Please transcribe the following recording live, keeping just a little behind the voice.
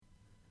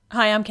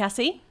Hi, I'm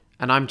Cassie,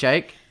 And I'm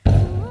Jake.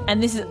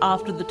 and this is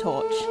After the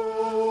Torch,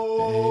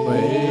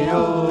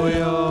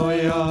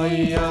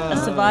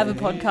 a Survivor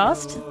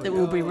podcast that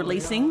we'll be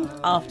releasing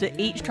after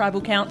each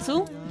tribal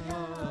council,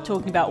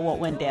 talking about what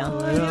went down.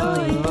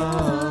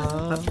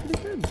 That's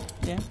pretty good.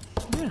 Yeah.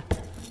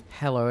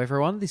 Hello,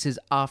 everyone. This is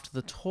After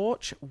the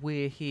Torch.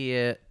 We're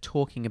here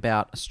talking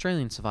about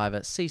Australian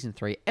Survivor Season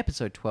 3,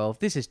 Episode 12.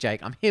 This is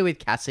Jake. I'm here with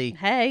Cassie.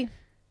 Hey.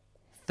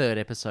 Third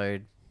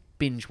episode.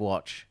 Binge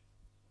watch.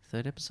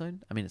 Third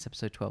episode? I mean, it's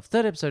episode 12.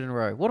 Third episode in a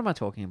row. What am I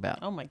talking about?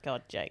 Oh my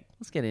God, Jake.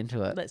 Let's get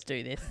into it. Let's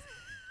do this.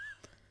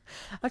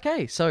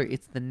 Okay, so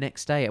it's the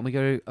next day, and we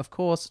go, of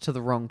course, to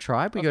the wrong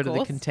tribe. We Of go to the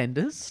course.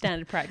 contenders.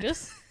 Standard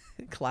practice.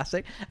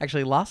 Classic.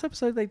 Actually, last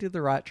episode they did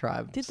the right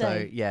tribe. Did so,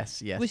 they?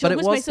 Yes. Which But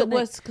almost makes the it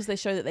worse because they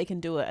show that they can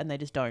do it and they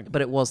just don't.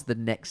 But it was the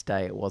next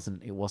day. It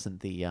wasn't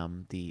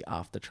the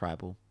after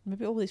tribal.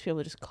 Maybe all these people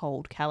are just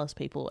cold, callous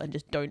people and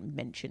just don't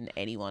mention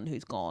anyone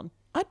who's gone.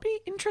 I'd be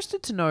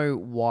interested to know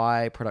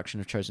why production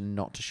have chosen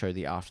not to show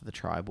the after the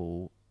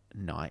tribal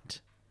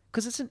night,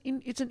 because it's an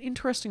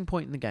interesting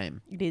point in the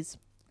game. It is.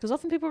 Because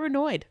often people are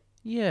annoyed.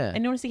 Yeah.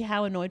 And you want to see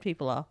how annoyed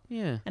people are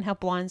Yeah. and how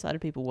blindsided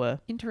people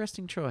were.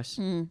 Interesting choice.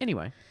 Hmm.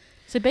 Anyway.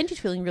 So Benji's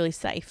feeling really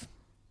safe.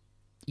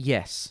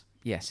 Yes,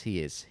 he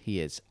is.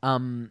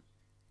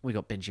 We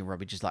got Benji and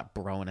Robbie just like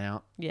broing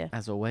out. Yeah.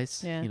 As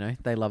always. Yeah. You know,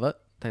 they love it.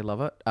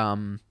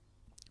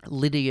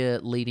 Lydia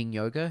leading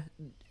yoga,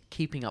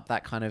 keeping up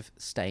that kind of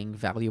staying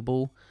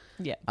valuable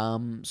Yeah.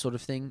 sort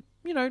of thing.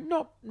 You know,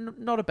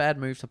 not a bad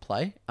move to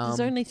play. There's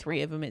only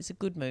 3 of them. It's a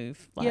good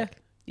move.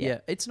 Yeah.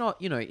 It's not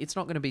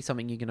going to be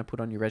something you're going to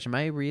put on your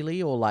resume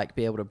really, or like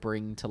be able to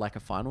bring to like a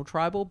final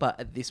tribal. But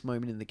at this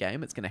moment in the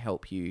game, it's going to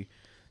help you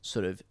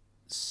sort of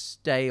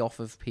stay off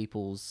of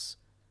people's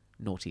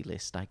naughty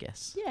list, I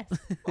guess. Yes.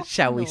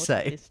 Shall we Naughty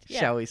say? list, yeah.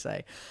 Shall we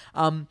say?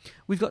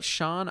 We've got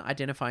Sian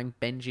identifying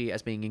Benji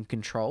as being in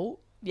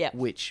control. Yeah.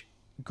 Which,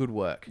 good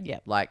work. Yeah.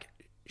 Like,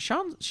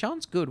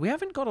 Sian's good. We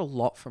haven't got a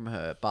lot from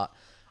her, but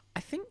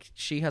I think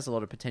she has a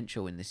lot of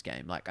potential in this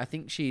game. Like, I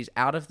think she's,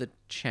 out of the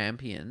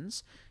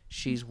champions,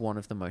 she's one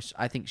of the most,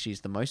 I think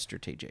she's the most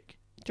strategic.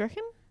 Do you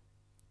reckon?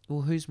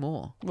 Well, who's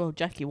more? Well,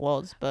 Jackie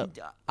was, but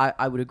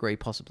I would agree,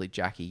 possibly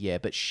Jackie, yeah,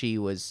 but she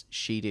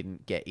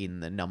didn't get in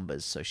the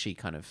numbers, so she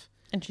kind of...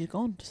 and she's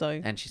gone. So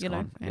And she's you know,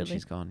 gone. And really.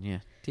 she's gone, yeah.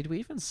 Did we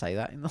even say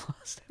that in the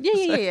last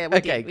Yeah.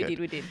 episode?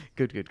 We did.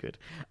 Good.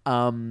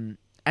 And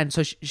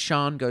so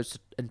Sian goes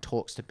and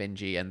talks to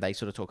Benji, and they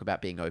sort of talk about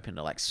being open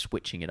to like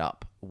switching it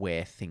up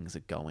where things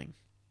are going.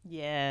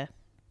 Yeah.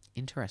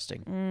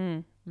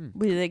 Interesting.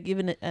 Were they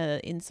given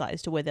insight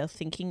as to where they're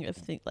thinking of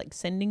like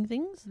sending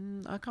things?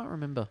 I can't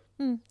remember.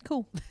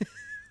 Cool.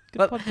 Good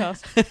But-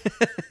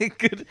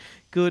 podcast.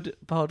 good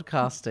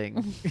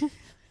podcasting.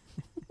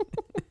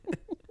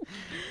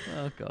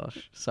 Oh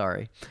gosh,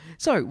 sorry.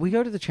 So we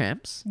go to the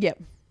champs.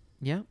 Yep.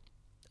 Yeah.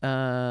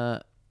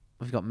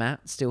 We've got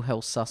Matt still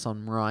hell sus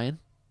on Ryan.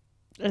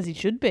 As he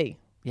should be.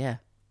 Yeah.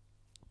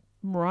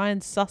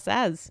 Ryan sus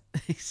as.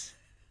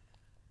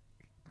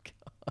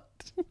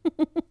 God.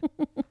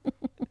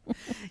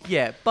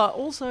 Yeah, but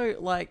also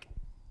like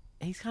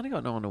he's kind of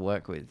got no one to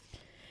work with.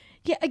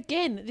 Yeah,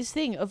 again, this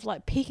thing of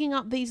like picking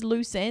up these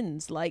loose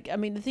ends. Like, I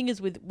mean, the thing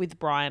is with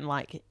Brian,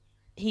 like,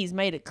 he's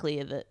made it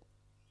clear that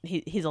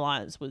his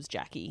alliance was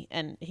Jackie,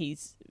 and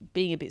he's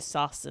being a bit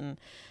sus, and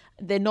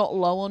they're not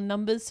low on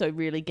numbers, so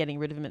really getting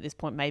rid of him at this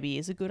point maybe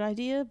is a good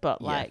idea.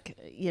 But, like,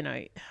 you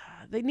know,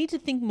 they need to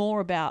think more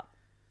about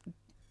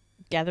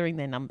gathering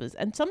their numbers.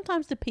 And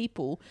sometimes the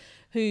people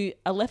who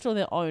are left on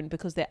their own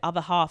because their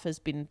other half has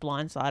been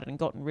blindsided and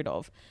gotten rid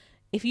of,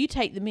 if you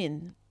take them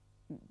in,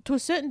 to a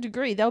certain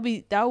degree,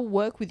 they'll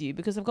work with you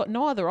because they've got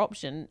no other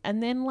option.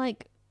 And then,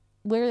 like,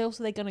 where else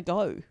are they going to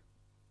go?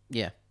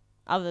 Yeah.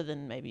 Other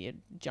than maybe a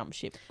jump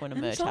ship when a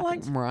And merge it's not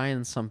happens. like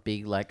Ryan's some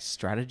big like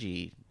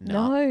strategy nut.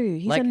 No,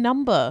 he's Like, a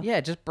number. Yeah,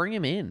 just bring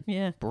him in.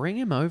 Yeah. Bring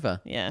him over.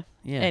 Yeah.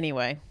 Yeah.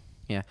 Anyway.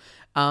 Yeah.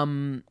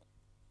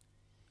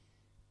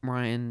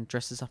 Ryan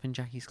dresses up in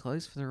Jackie's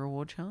clothes for the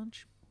reward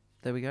challenge.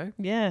 There we go.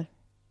 Yeah.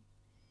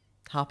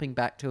 Harping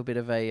back to a bit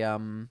of a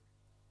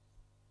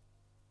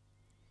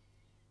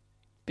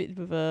Bit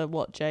of a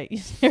what, Jake?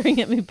 You're staring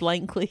at me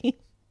blankly.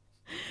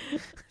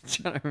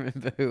 trying to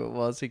remember who it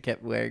was who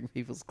kept wearing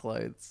people's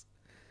clothes.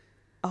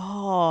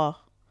 Oh.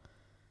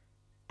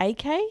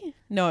 AK?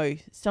 No.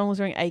 Someone was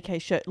wearing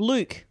AK shirt.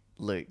 Luke.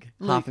 Luke.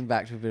 Luke. Harping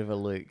back to a bit of a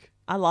Luke.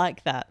 I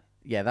like that.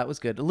 Yeah, that was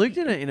good. Luke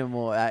did it in a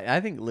more...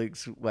 I think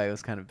Luke's way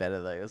was kind of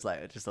better, though. It was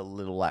like just a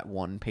little, like,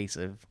 one piece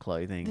of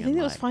clothing. The thing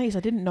that was funny is I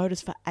didn't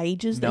notice for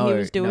ages that No, he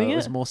was doing it it.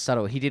 was more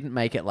subtle. He didn't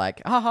make it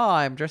like, haha,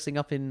 I'm dressing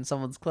up in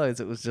someone's clothes.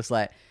 It was just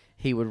like,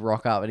 he would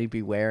rock up and he'd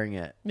be wearing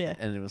it. Yeah.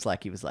 And it was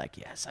like, he was like,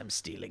 yes, I'm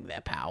stealing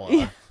their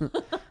power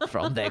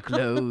from their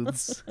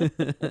clothes.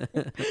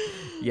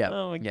 Yeah.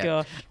 Oh my yeah.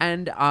 gosh.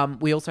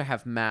 And we also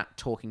have Matt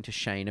talking to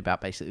Shane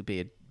about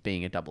basically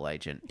being a double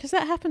agent. Because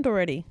that happened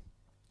already.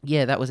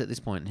 Yeah, that was at this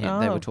point. They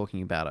Oh. were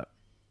talking about it.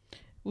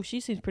 Well, she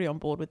seems pretty on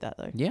board with that,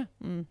 though. Yeah.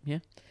 Yeah.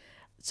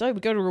 So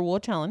we go to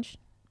reward challenge.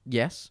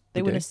 Yes.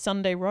 They we win do. a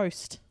Sunday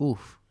roast.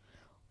 Oof.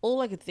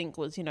 all I could think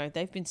was,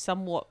 they've been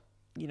somewhat,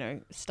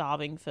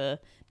 starving for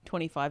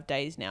 25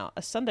 days now.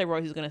 A Sunday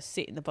roast is going to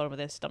sit in the bottom of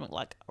their stomach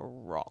like a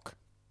rock.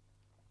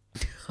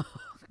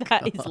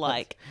 That is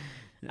like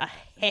a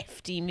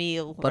hefty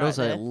meal. But right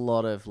also there. a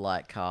lot of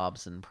like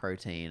carbs and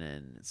protein,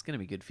 and it's going to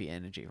be good for your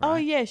energy, right? Oh,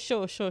 yeah,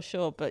 sure.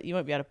 But you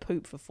won't be able to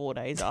poop for 4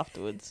 days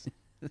afterwards.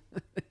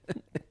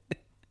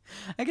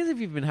 I guess if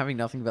you've been having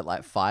nothing but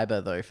like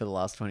fiber though for the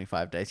last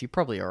 25 days, you're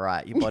probably all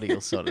right. Your body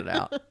will sort it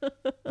out.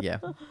 Yeah.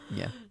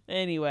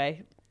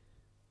 Anyway,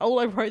 all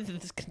I wrote that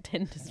this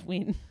contenders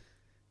win.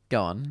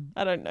 Go on.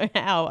 I don't know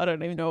how. I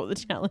don't even know what the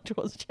challenge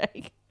was,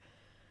 Jake.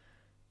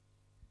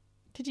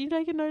 Did you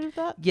take a note of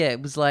that? Yeah,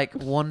 it was like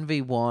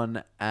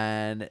 1v1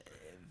 and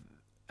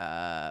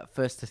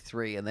first to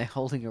 3, and they're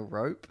holding a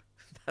rope.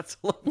 That's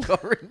all I've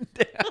got written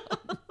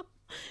down.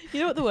 You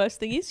know what the worst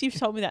thing is? You've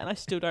told me that and I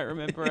still don't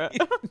remember it.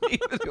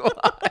 Neither do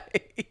I.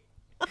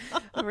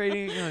 I'm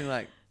reading it going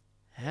like,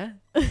 huh?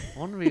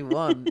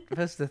 1v1,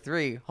 first to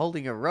 3,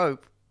 holding a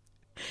rope.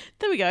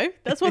 There we go.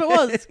 That's what it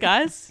was,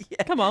 guys.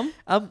 Yeah. Come on.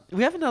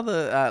 We have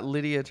another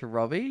Lydia to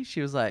Robbie.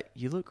 She was like,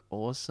 "You look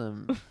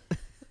awesome."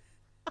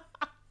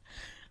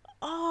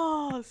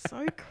 Oh,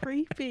 so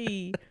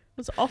creepy.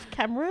 Was it off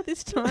camera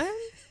this time?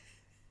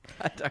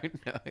 I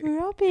don't know.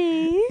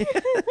 Robbie.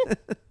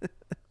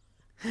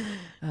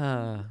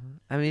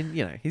 I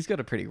mean, he's got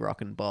a pretty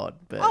rockin' bod,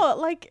 but Oh,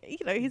 like,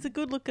 he's a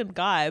good looking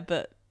guy,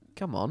 but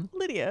come on,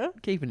 Lydia.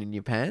 keep it in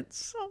your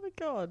pants. Oh my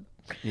God.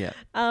 Yeah.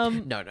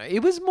 No.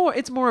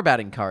 It's more about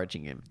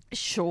encouraging him.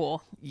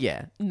 Sure.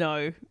 Yeah.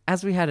 No.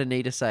 As we had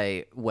Anita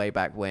say way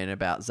back when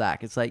about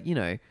Zach, it's like,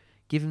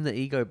 give him the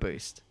ego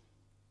boost.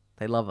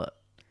 They love it.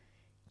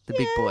 The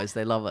big boys,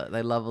 they love it.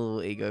 They love a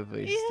little ego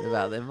boost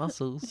about their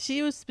muscles.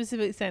 She was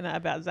specifically saying that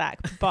about Zach,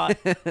 but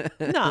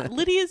nah,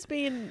 Lydia's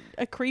being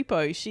a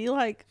creepo. She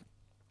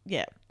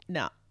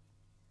nah.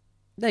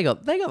 They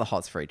got the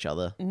hots for each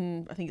other.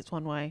 I think it's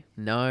one way.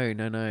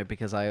 No,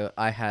 because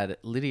I had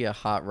Lydia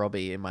heart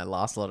Robbie in my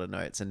last lot of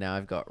notes, and now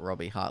I've got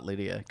Robbie heart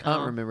Lydia.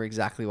 Can't remember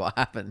exactly what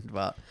happened,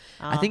 but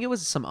I think it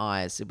was some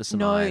eyes. It was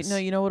some eyes. No,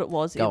 you know what it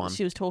was? Go on.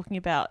 She was talking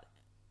about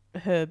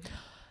her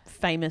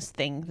famous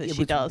thing that It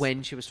she was does.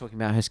 when she was talking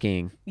about her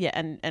skiing. Yeah,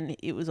 and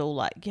it was all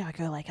like, I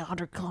go like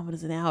 100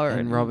 kilometers an hour.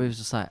 And Robbie was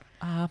just like,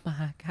 oh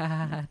my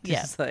God.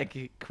 Yeah. Just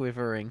like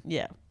quivering.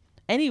 Yeah.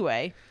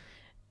 Anyway,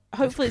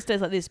 hopefully it stays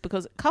like this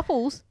because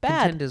couples,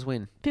 bad. Contenders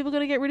win. People are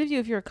going to get rid of you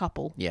if you're a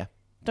couple. Yeah.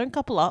 Don't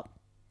couple up.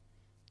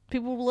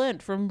 People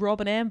learned from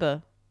Rob and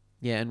Amber.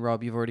 Yeah, and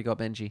Rob, you've already got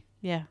Benji.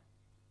 Yeah.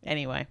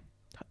 Anyway,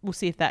 we'll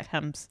see if that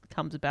comes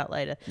about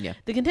later. Yeah.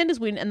 The contenders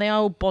win and they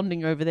are all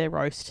bonding over their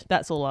roast.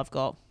 That's all I've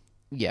got.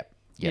 Yep.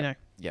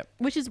 Yep.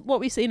 Which is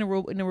what we see in a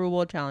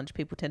reward challenge.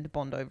 People tend to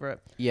bond over it.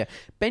 Yeah.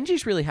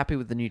 Benji's really happy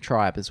with the new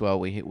tribe as well.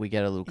 We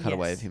get a little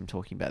cutaway Yes. of him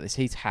talking about this.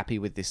 He's happy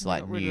with this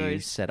like Got rid of new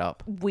those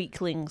setup.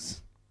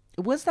 Weaklings.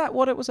 Was that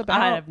what it was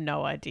about? I have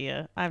no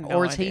idea.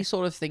 Or is he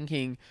sort of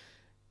thinking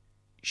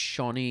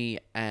Shawnee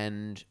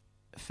and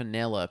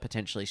Fenella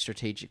potentially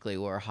strategically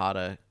were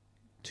harder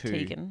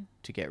Tegan.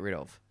 to get rid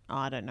of?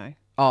 I don't know.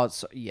 Oh,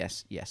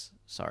 yes.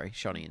 Sorry,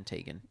 Shawnee and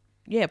Tegan.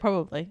 Yeah,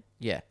 probably.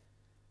 Yeah.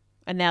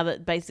 And now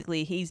that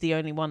basically he's the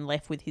only one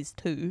left with his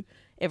two,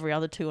 every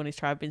other two on his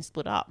tribe have been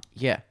split up.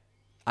 Yeah.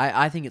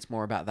 I think it's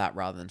more about that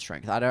rather than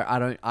strength.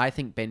 I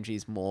think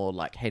Benji's more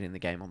like head in the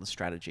game on the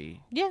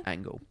strategy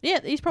angle. Yeah,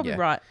 he's probably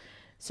right.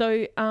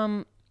 So,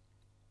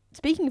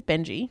 speaking of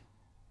Benji,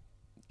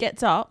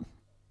 gets up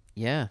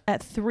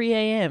at 3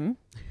 a.m.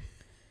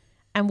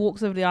 and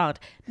walks over the island.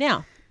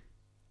 Now,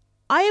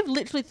 I have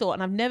literally thought,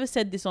 and I've never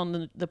said this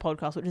on the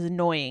podcast, which is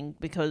annoying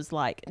because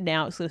like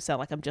now it's going to sound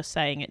like I'm just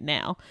saying it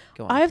now.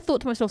 Go on. I have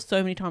thought to myself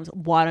so many times,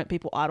 why don't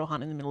people idle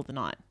hunt in the middle of the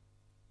night?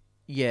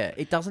 Yeah,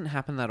 it doesn't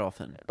happen that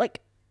often.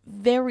 Like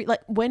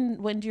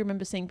when do you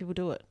remember seeing people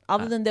do it?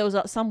 Other than there was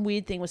some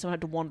weird thing where someone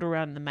had to wander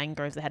around in the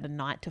mangroves. They had a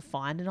night to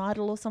find an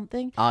idol or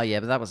something. Oh yeah,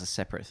 but that was a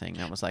separate thing.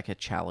 That was like a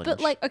challenge. But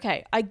like,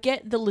 okay, I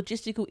get the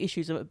logistical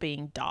issues of it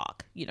being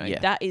dark.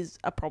 That is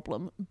a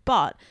problem.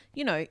 But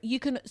you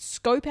can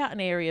scope out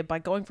an area by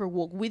going for a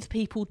walk with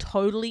people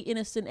totally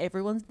innocent.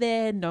 Everyone's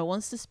there. No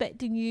one's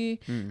suspecting you.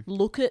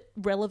 Look at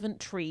relevant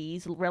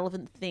trees,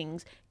 relevant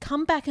things.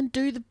 Come back and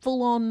do the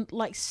full on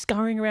like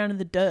scurrying around in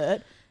the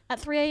dirt at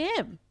 3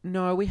 a.m.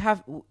 No, we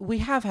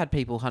have had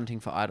people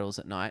hunting for idols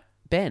at night.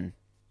 Ben.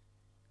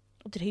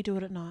 Did he do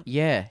it at night?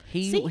 Yeah.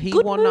 He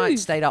good one night move.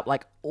 stayed up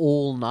like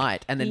all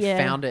night and then Yeah.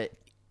 found it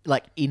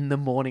like in the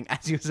morning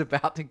as he was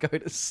about to go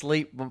to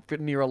sleep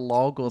near a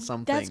log or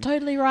something. That's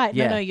totally right.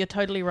 Yeah. No, you're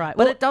totally right.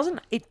 But Well,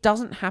 it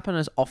doesn't happen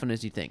as often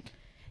as you think.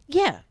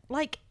 yeah,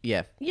 like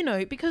Yeah.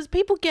 because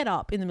people get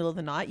up in the middle of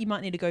the night. You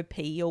might need to go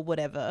pee or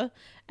whatever,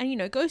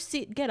 and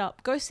get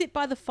up, go sit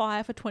by the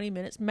fire for 20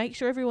 minutes, make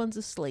sure everyone's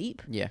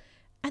asleep, Yeah.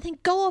 and then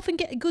go off and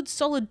get a good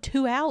solid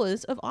 2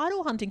 hours of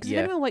idol hunting. Because Yeah.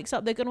 if anyone wakes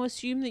up, they're going to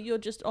assume that you're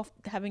just off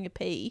having a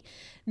pee.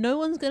 No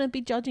one's going to be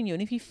judging you.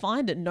 And if you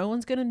find it, no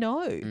one's going to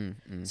know.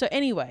 So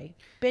anyway,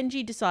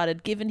 Benji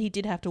decided, given he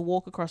did have to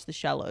walk across the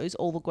shallows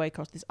all the way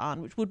across this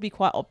Arn, which would be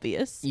quite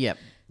obvious. Yep.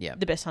 Yep.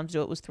 The best time to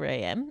do it was 3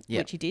 a.m, Yep.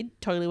 which he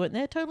did. Totally went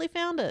there, totally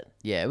found it.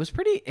 Yeah, it was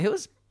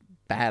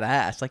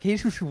badass. Like, he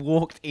just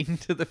walked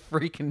into the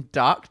freaking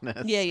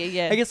darkness.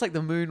 Yeah. I guess, like,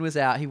 the moon was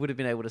out. He would have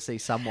been able to see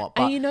somewhat.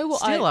 But And you know what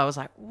still, I was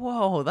like,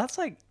 whoa, that's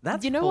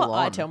You know what full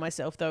I on. tell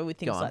myself, though, with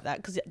things Go on. like that?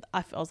 Because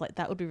I was like,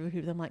 that would be really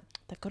good. I'm like,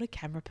 they've got a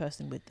camera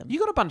person with them. You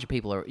got a bunch of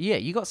people. Yeah,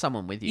 you got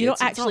someone with you. You're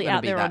It's not actually gonna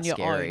out be there that on your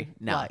scary. own.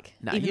 No, like,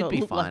 no, even you'd though be it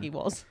looked fine. like he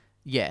was.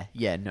 Yeah,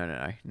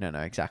 no,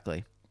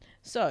 exactly.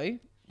 So,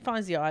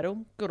 finds the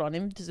idol. Good on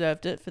him.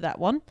 Deserved it for that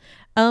one.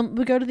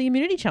 We go to the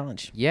immunity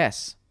challenge.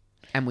 Yes.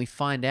 And we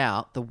find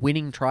out the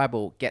winning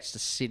tribal gets to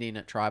sit in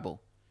at tribal.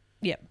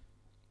 Yep.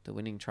 The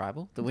winning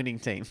tribal? The winning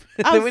team.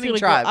 I the was winning just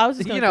tribe. I was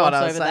just going You to know what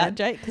gloss I was over saying? that,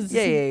 Jake, because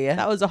Yeah.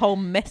 that was a whole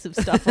mess of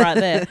stuff right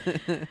there.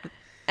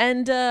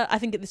 And I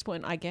think at this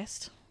point I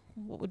guessed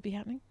what would be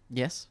happening.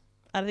 Yes.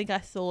 I think I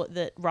thought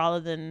that rather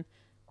than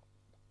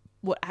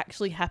what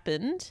actually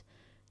happened,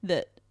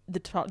 that the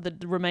tribe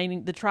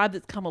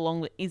that's come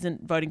along that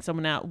isn't voting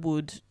someone out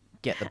would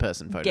Get the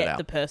person voted get out.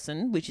 the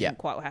person, which Yeah. isn't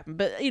quite what happened.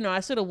 But, you know,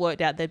 I sort of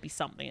worked out there'd be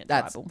something at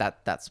That's tribal.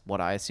 that's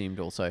what I assumed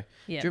also.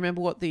 Yeah. Do you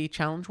remember what the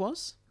challenge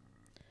was?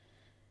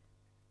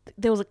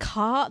 There was a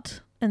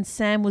cart and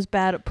Sam was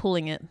bad at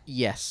pulling it.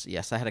 Yes.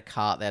 They had a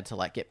cart. They had to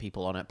like get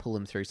people on it, pull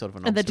them through sort of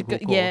an And obstacle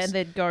course. and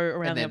they'd go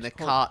around and then the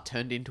obstacle. cart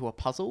turned into a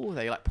puzzle.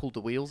 They like pulled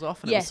the wheels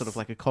off, and it Yes. was sort of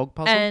like a cog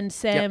puzzle. And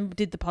Sam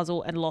did the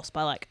puzzle and lost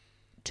by like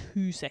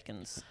 2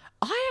 seconds.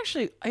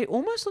 It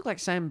almost looked like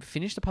Sam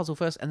finished the puzzle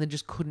first and then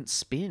just couldn't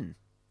spin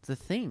the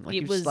thing. Like It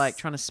he was was- like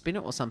trying to spin it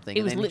or something. it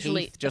And was then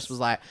literally- Heath just was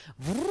like,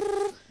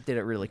 did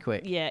it really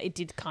quick. Yeah, it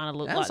did kind of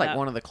look That like was like that.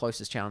 one of the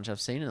closest challenges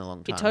I've seen in a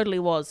long time. It totally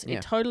was. Yeah.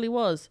 It totally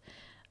was.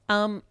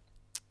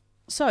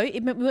 So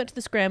it meant we went to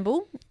the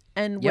scramble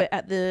and Yep. we're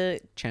at the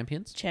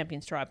Champions?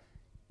 Champions tribe.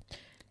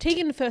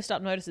 Tegan first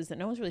up notices that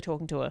no one's really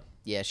talking to her.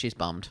 Yeah, she's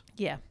bummed.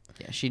 Yeah.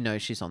 Yeah, she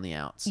knows she's on the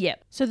outs. Yeah.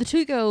 So the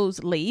two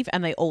girls leave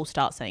and they all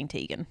start saying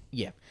Tegan.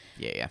 Yeah.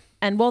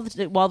 And while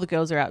the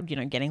girls are out, you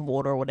know, getting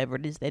water or whatever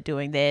it is they're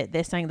doing,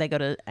 they're saying they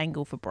got an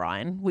angle for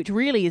Brian, which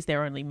really is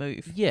their only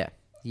move. Yeah,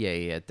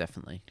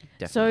 definitely.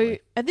 So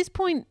at this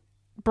point,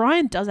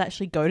 Brian does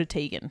actually go to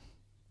Tegan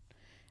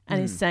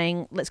and is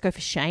saying, "Let's go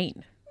for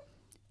Shane."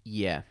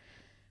 Yeah.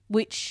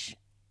 Which,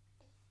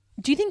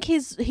 do you think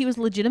he was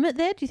legitimate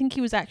there? Do you think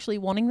he was actually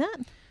wanting that?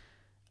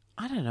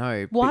 I don't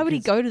know. Why would he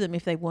because- go to them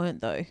if they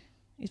weren't though?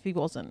 If he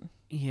wasn't?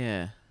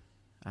 Yeah.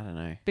 I don't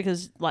know.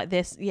 Because like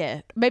this,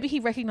 yeah, maybe he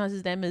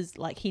recognizes them as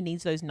like he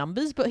needs those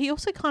numbers, but he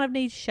also kind of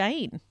needs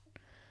Shane.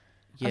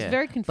 Yeah. I was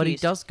very confused. But he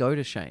does go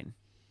to Shane.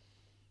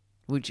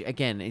 Which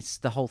again, it's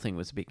the whole thing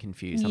was a bit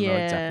confused. I'm not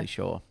Yeah. exactly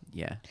sure.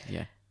 Yeah.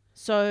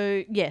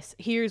 So yes,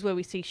 here is where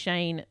we see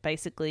Shane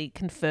basically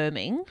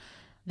confirming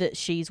that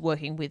she's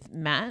working with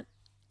Matt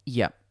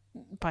Yep.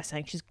 by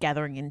saying she's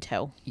gathering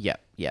intel.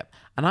 Yep.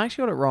 And I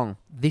actually got it wrong.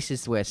 This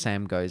is where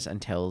Sam goes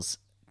and tells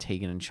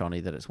Tegan and Shawnee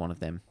that it's one of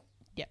them.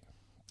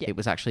 Yep. It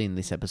was actually in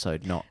this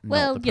episode, not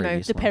Well, not the you know,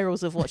 previous the one.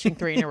 perils of watching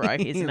 3 in a row,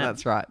 isn't it?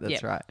 That's right.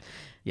 Yep. Right.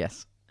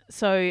 Yes.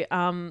 So,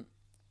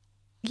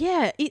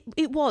 yeah,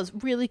 it was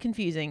really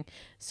confusing.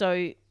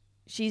 So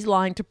she's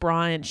lying to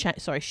Brian.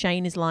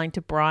 Shane is lying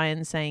to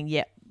Brian, saying,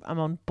 "Yep, I'm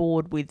on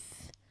board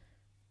with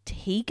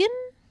Tegan."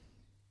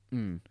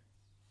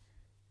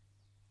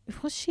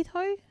 Was she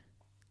though,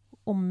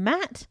 or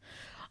Matt?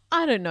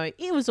 I don't know.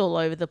 It was all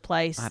over the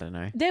place. I don't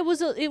know. It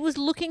was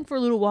looking for a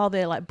little while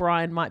there like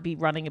Brian might be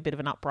running a bit of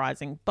an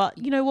uprising, but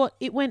you know what?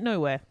 It went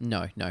nowhere.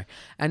 No.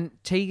 And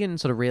Tegan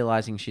sort of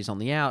realizing she's on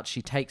the out,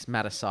 she takes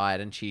Matt aside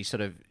and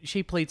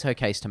she pleads her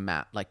case to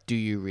Matt. Like, do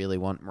you really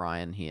want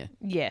Ryan here?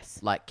 Yes.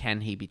 Like,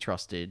 can he be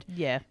trusted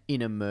Yeah.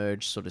 in a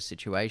merge sort of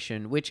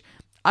situation? Which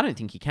I don't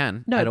think he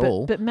can No, at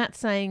all. but Matt's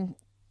saying,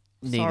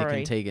 Neither sorry.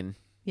 can Tegan.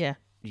 Yeah.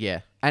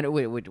 Yeah. And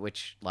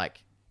which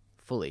like,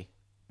 fully.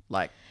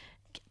 Like,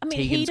 I mean,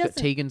 he doesn't.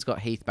 Tegan's got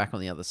Heath back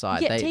on the other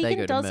side. Yeah, they Tegan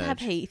go to does merge. have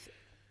Heath,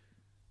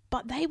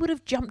 but they would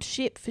have jumped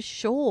ship for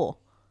sure.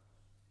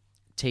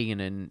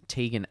 Tegan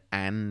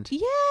and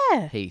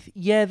Yeah. Heath.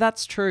 Yeah,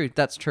 that's true.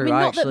 That's true. I mean,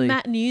 not actually, that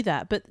Matt knew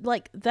that, but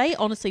like they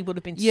honestly would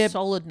have been Yeah.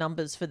 solid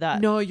numbers for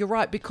that. No, you're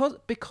right.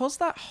 Because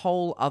that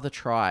whole other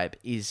tribe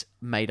is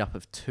made up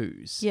of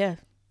twos. Yeah.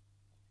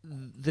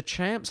 The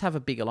champs have a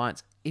big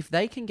alliance. If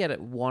they can get it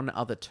one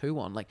other two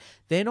on, like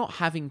they're not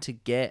having to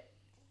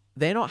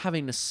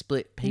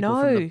split people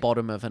from the No.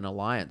 bottom of an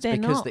alliance They're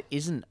because not. there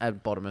isn't a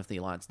bottom of the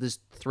alliance. There's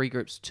 3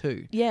 groups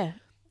too. Yeah.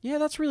 Yeah,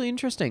 that's really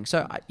interesting.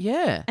 So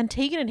yeah, And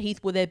Tegan and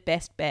Heath were their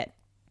best bet.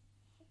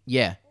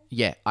 yeah.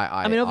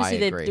 I mean, obviously I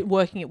they're agree.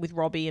 working it with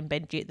Robbie and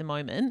Benji at the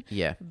moment,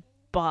 Yeah,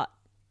 but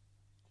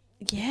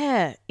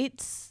yeah,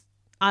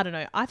 I don't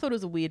know. I thought it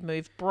was a weird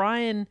move.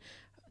 Brian,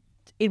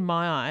 in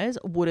my eyes,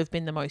 would have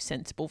been the most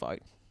sensible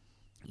vote.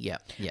 yeah.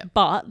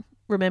 But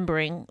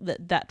remembering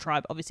that that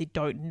tribe obviously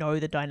don't know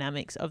the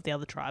dynamics of the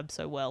other tribe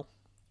so well.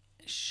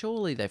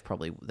 Surely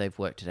they've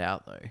worked it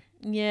out though.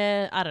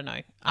 Yeah, I don't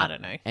know. I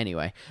don't know.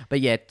 Anyway, but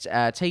yeah,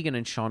 Tegan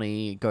and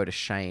Shani go to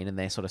Shane, and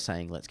they're sort of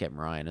saying, "Let's get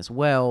Marion as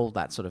well."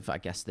 That's sort of, I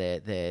guess,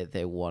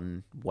 their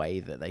one way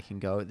that they can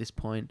go at this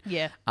point.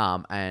 Yeah.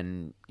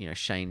 And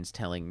Shane's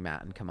telling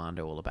Matt and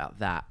Commando all about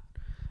that.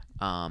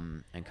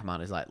 And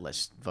Commando's like,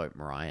 "Let's vote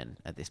Marion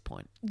at this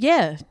point."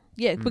 Yeah,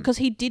 because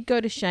he did go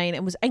to Shane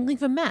and was angling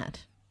for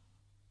Matt.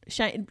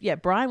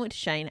 Brian went to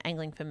Shane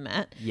angling for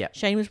Matt. Yeah.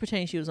 Shane was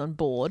pretending she was on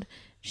board.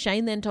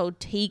 Shane then told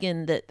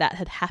Tegan that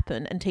had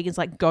happened, and Tegan's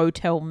like, "Go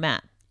tell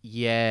Matt."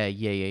 Yeah.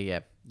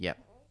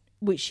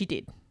 Which she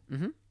did.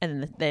 Mm-hmm.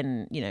 And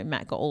then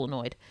Matt got all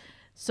annoyed.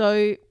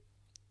 So,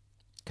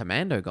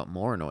 Commando got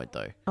more annoyed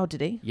though. oh, did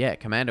he? Yeah,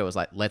 Commando was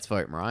like, "Let's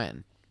vote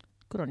Marion."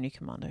 Good on you,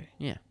 Commando.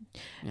 Yeah.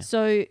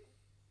 So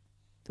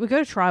we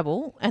go to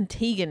Tribal, and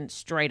Tegan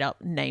straight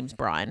up names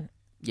Brian,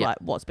 like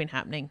what's been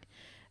happening.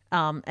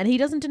 And he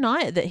doesn't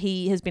deny it that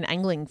he has been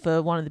angling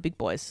for one of the big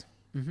boys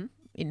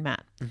in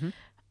Matt.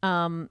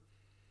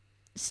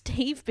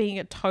 Steve being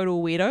a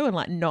total weirdo and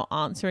like not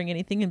answering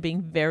anything and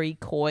being very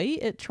coy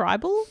at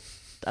Tribal.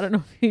 I don't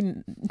know if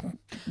you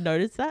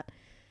noticed that.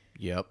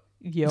 Yep.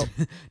 Yep.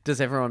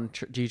 Does everyone?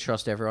 Do you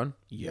trust everyone?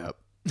 Yep.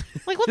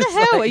 Like, what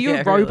the hell? Are you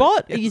a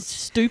robot? Really, Are you a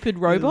stupid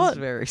robot? It's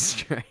very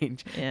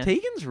strange. Yeah.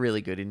 Tegan's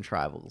really good in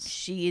tribals.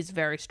 She is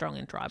very strong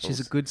in Tribals. She's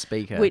a good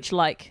speaker. Which,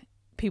 like,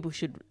 people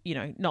should,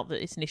 not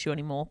that it's an issue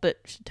anymore, but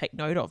should take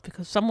note of,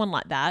 because someone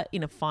like that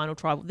in a final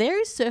Tribal, there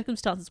is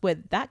circumstances where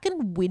that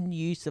can win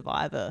you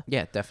Survivor.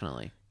 Yeah,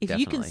 definitely. If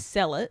you can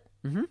sell it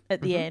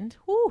at the end,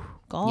 whew,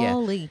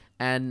 golly.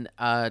 And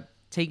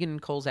Tegan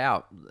calls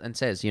out and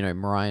says,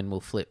 Marion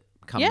will flip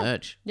come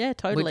merge. Yeah,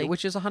 totally.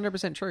 Which is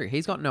 100% true.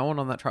 He's got no one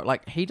on that tribe.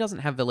 Like, he doesn't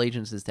have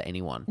allegiances to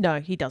anyone.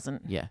 No, he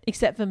doesn't. Yeah.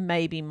 Except for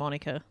maybe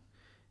Monica.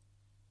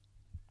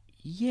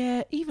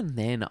 Yeah, even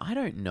then, I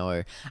don't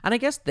know. And I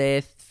guess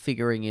their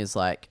figuring is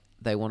like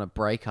they want to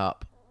break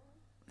up.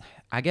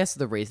 I guess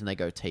the reason they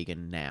go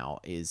Tegan now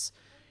is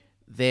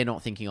they're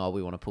not thinking, oh,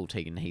 we want to pull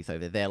Tegan and Heath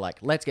over. They're like,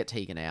 let's get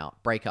Tegan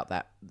out, break up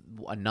that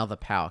another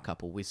power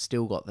couple. We've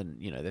still got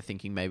they're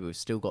thinking maybe we've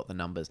still got the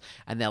numbers.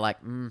 And they're like,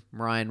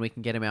 Ryan, we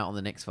can get him out on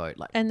the next vote.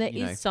 Like, and there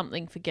is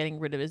something for getting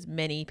rid of as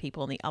many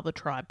people on the other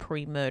tribe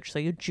pre-merge. So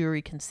your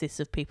jury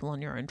consists of people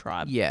on your own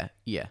tribe.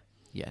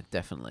 Yeah,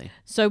 definitely.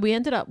 So we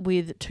ended up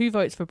with 2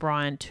 votes for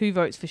Brian, 2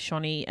 votes for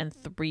Shani, and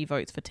 3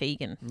 votes for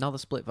Tegan. Another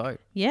split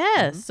vote.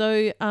 Yeah.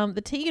 So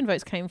the Tegan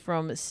votes came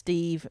from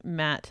Steve,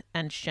 Matt,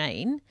 and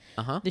Shane.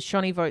 The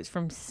Shani votes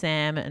from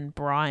Sam and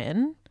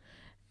Brian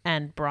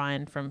from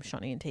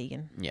Shani and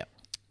Tegan.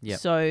 Yeah.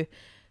 So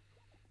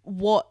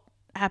what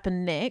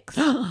happened next?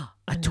 A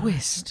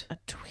twist. A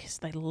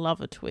twist. They love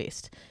a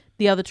twist.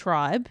 The other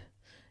tribe,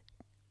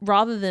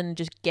 rather than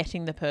just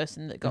getting the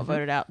person that got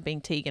voted out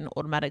being Tegan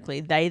automatically,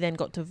 they then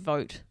got to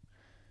vote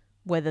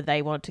whether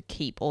they wanted to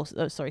keep or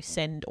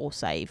send or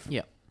save.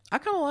 Yeah. I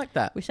kind of like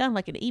that. Which sounded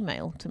like an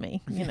email to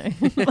me,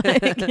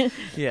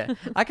 Yeah.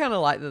 I kind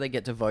of like that they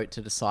get to vote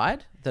to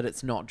decide, that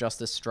it's not just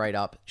a straight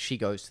up, she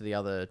goes to the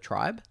other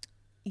tribe.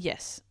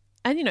 Yes.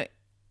 And,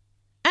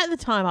 at the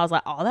time I was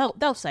like, oh,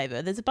 they'll save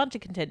her. There's a bunch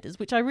of contenders,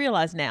 which I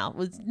realise now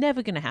was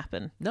never going to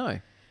happen.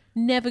 No.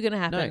 Never going to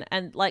happen. No.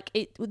 And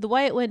the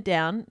way it went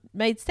down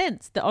made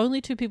sense. The only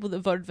 2 people that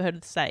voted for her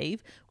to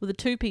save were the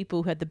 2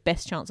 people who had the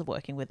best chance of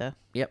working with her.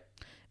 Yep.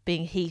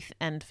 Being Heath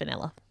and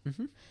Fenella.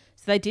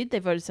 So they voted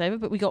to save her,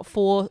 but we got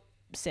 4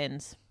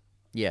 sends.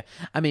 Yeah.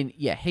 I mean,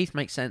 yeah, Heath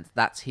makes sense.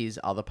 That's his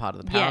other part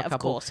of the power couple.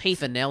 Of course. Heath.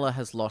 Fenella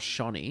has lost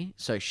Shani,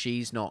 so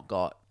she's not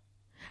got...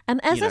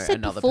 And as I said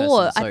another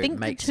before, person, so I think it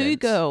the makes 2 sense.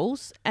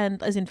 girls,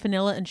 and as in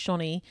Fenella and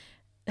Shani,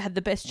 had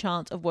the best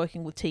chance of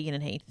working with Tegan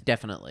and Heath.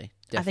 Definitely.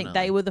 I think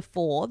they were the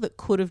 4 that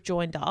could have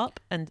joined up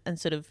and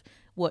sort of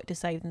worked to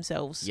save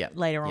themselves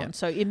later on. Yep.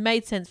 So it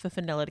made sense for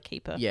Fenella to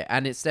keep her. Yeah,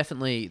 and it's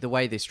definitely the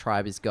way this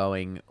tribe is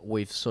going.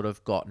 We've sort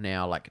of got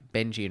now like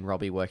Benji and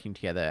Robbie working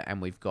together,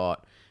 and we've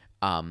got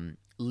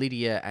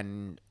Lydia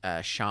and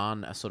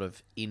Sian are sort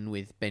of in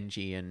with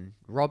Benji and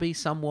Robbie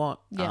somewhat.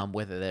 Yeah.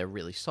 Whether they're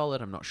really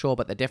solid, I'm not sure,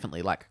 but they're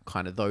definitely like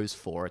kind of those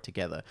 4 are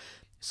together.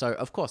 So,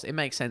 of course, it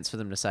makes sense for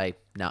them to say,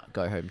 nah,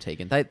 go home,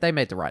 Tegan. They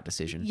made the right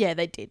decision. Yeah,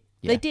 they did.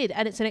 Yeah. They did.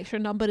 And it's an extra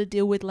number to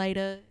deal with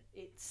later.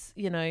 It's,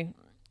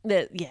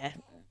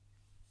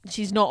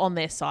 she's not on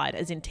their side,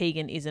 as in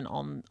Tegan isn't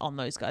on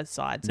those guys'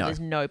 side. So No. there's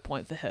no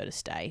point for her to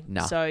stay.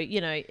 No. So,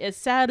 as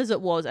sad as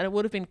it was, and it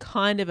would have been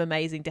kind of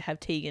amazing to have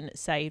Tegan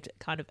saved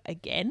kind of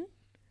again.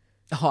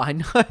 Oh, I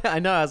know.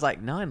 I was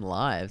like, 9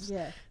 lives.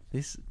 Yeah.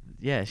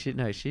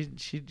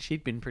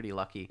 She'd been pretty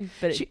lucky.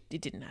 But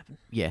it didn't happen.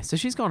 Yeah, so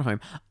she's gone home.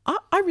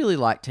 I really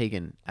like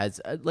Tegan as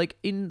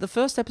in the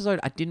first episode.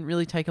 I didn't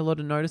really take a lot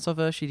of notice of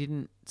her. She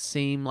didn't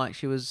seem like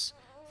she was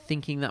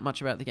thinking that much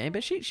about the game,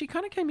 but she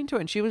kind of came into it,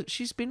 and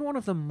she's been one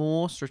of the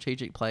more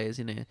strategic players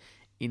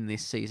in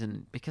this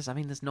season, because I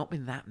mean, there's not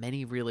been that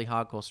many really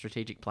hardcore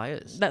strategic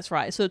players. That's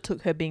right. So it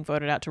took her being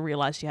voted out to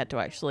realise she had to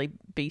actually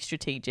be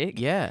strategic.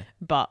 Yeah,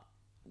 But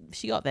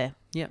she got there.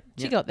 Yeah.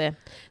 She got there.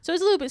 So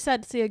it's a little bit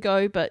sad to see her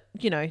go, but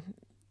you can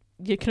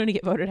only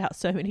get voted out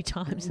so many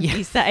times and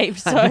be saved.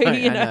 So I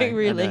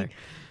really. know.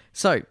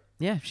 So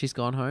yeah, she's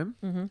gone home.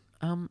 Mm-hmm.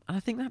 And I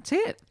think that's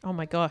it. Oh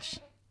my gosh,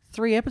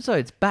 3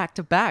 episodes back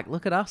to back.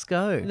 Look at us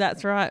go.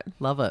 that's right.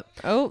 Love it.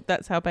 Oh,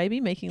 that's our baby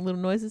making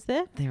little noises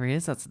there. There he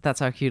is.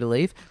 That's our cue to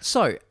leave.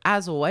 So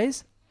as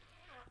always,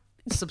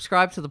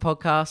 subscribe to the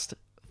podcast.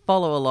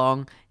 Follow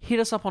along. Hit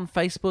us up on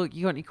Facebook.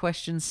 You got any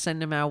questions?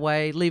 Send them our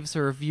way. Leave us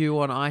a review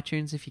on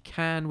iTunes if you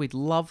can. We'd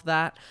love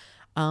that.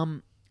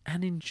 And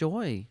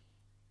enjoy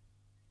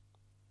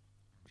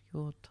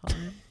your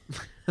time.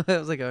 Where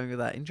was I going with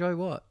that? Enjoy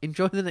what?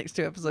 Enjoy the next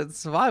 2 episodes of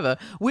Survivor,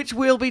 which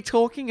we'll be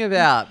talking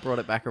about. Brought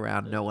it back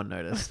around. No one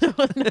noticed. No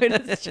one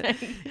noticed, Jane.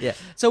 Yeah.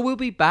 So we'll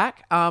be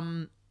back.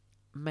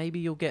 Maybe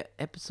you'll get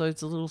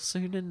episodes a little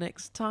sooner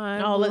next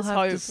time. Oh, let's have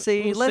hope. To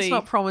see. We'll Let's see.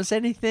 not promise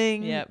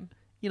anything. Yep.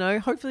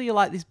 Hopefully you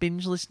like this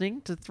binge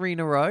listening to 3 in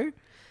a row.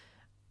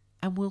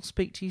 And we'll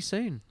speak to you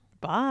soon.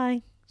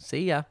 Bye.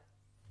 See ya.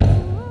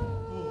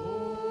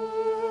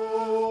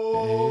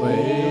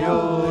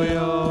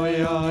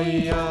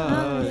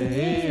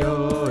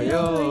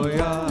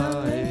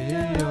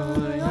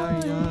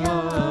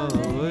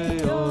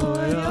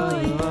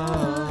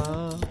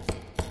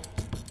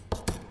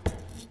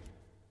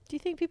 Do you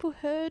think people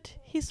heard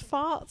his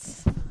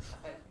farts?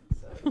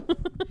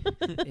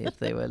 If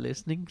they were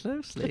listening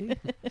closely.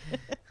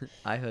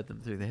 I heard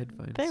them through the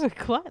headphones. They were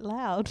quite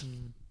loud.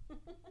 Mm.